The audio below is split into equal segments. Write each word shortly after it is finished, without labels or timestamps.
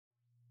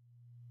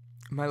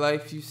My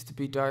life used to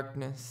be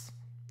darkness,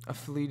 a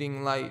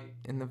fleeting light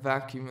in the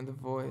vacuum of the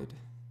void.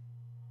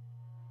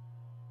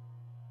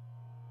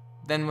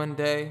 Then one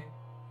day,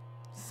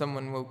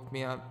 someone woke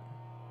me up.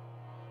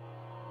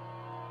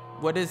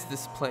 What is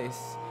this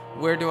place?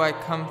 Where do I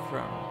come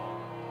from?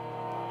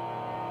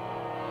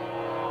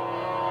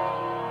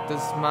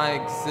 Does my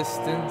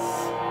existence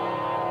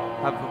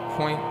have a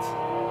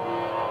point?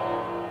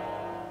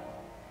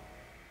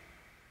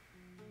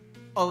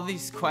 All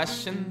these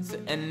questions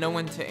and no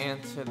one to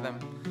answer them.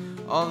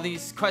 All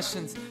these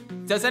questions,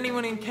 does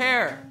anyone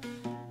care?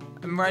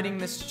 I'm writing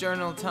this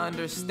journal to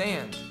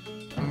understand.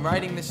 I'm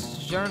writing this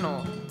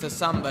journal to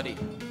somebody,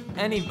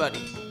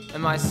 anybody.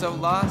 Am I so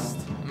lost?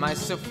 Am I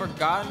so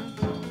forgotten?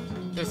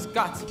 There's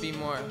got to be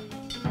more.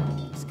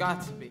 There's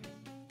got to be.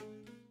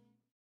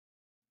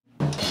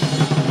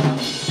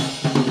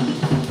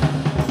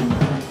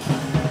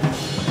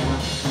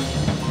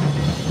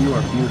 You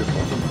are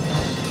beautiful.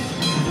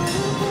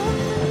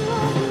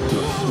 You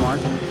are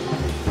smart.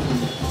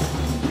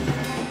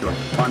 You are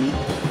funny.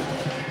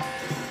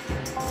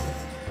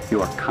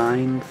 You are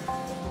kind.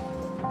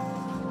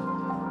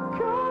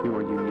 You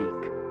are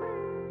unique.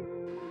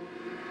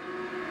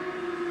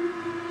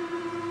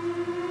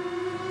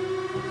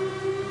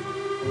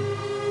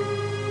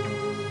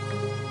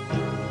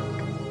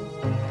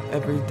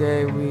 Every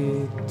day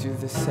we do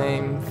the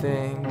same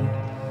thing,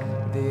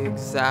 the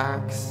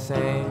exact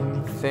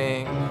same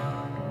thing.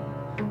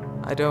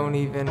 I don't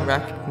even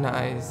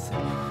recognize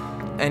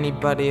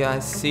anybody I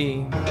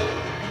see.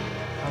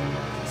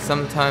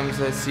 Sometimes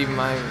I see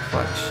my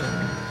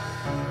reflection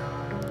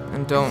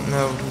and don't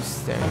know who's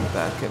staring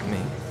back at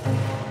me.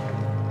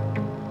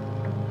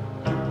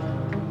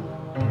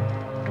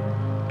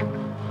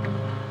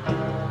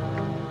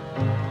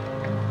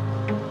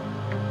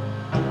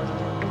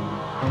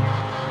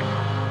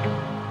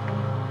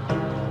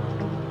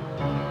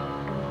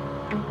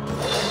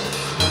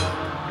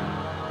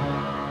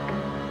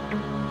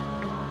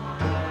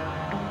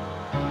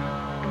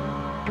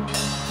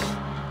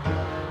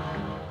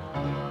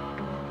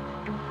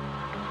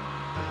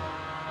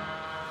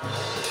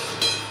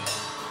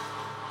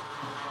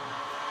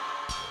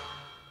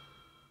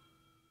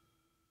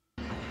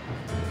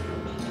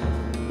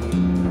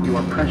 You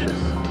are precious.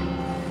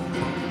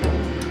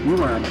 You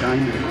are a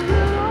diamond,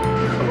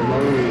 a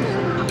rose,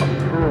 a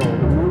pearl,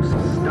 the most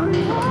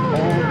stunning of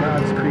all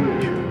God's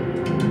creation.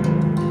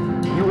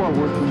 You are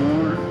worth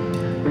more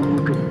than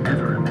you could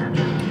ever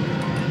imagine.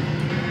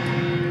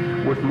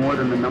 Worth more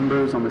than the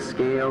numbers on the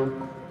scale,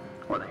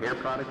 or the hair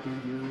product you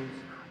use,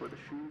 or the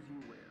shoes you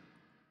wear.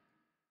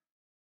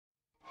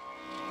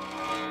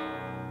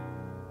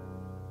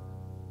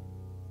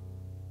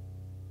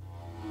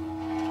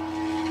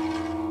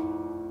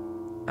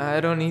 I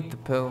don't eat the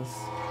pills.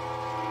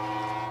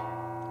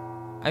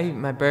 I eat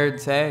my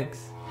bird's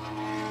eggs.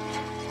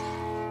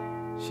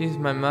 She's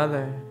my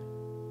mother.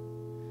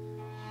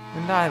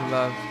 And I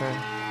love her.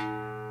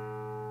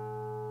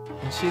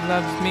 And she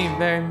loves me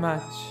very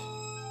much.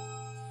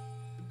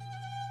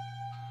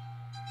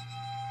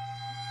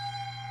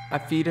 I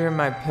feed her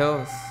my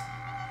pills.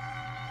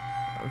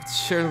 I would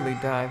surely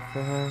die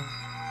for her.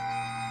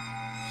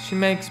 She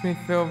makes me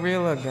feel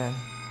real again.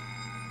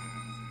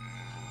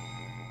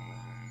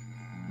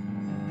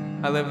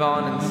 I live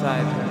on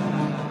inside her.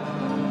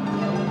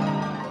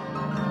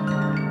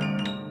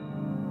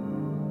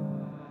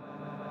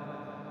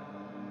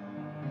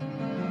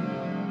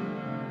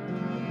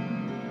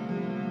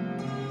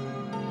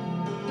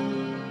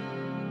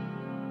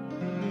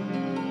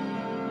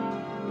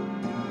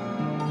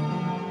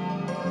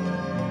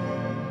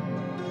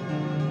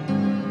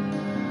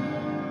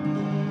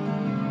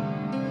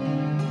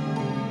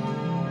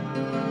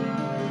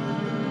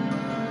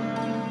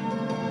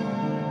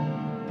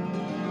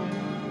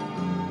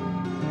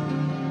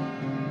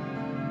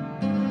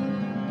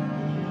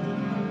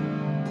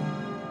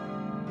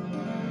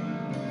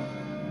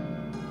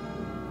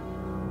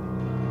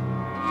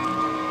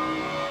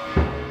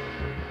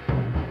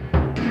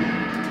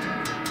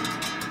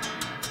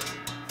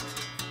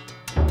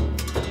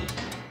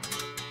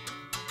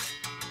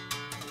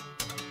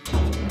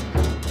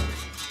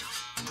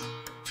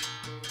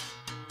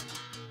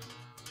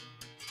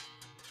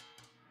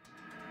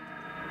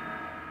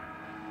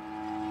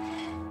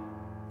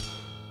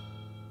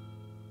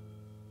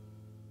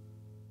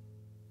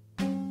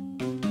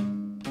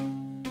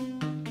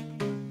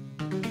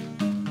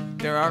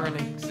 There are in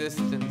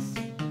existence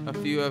a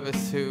few of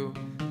us who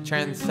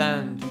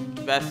transcend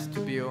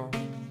vestibule.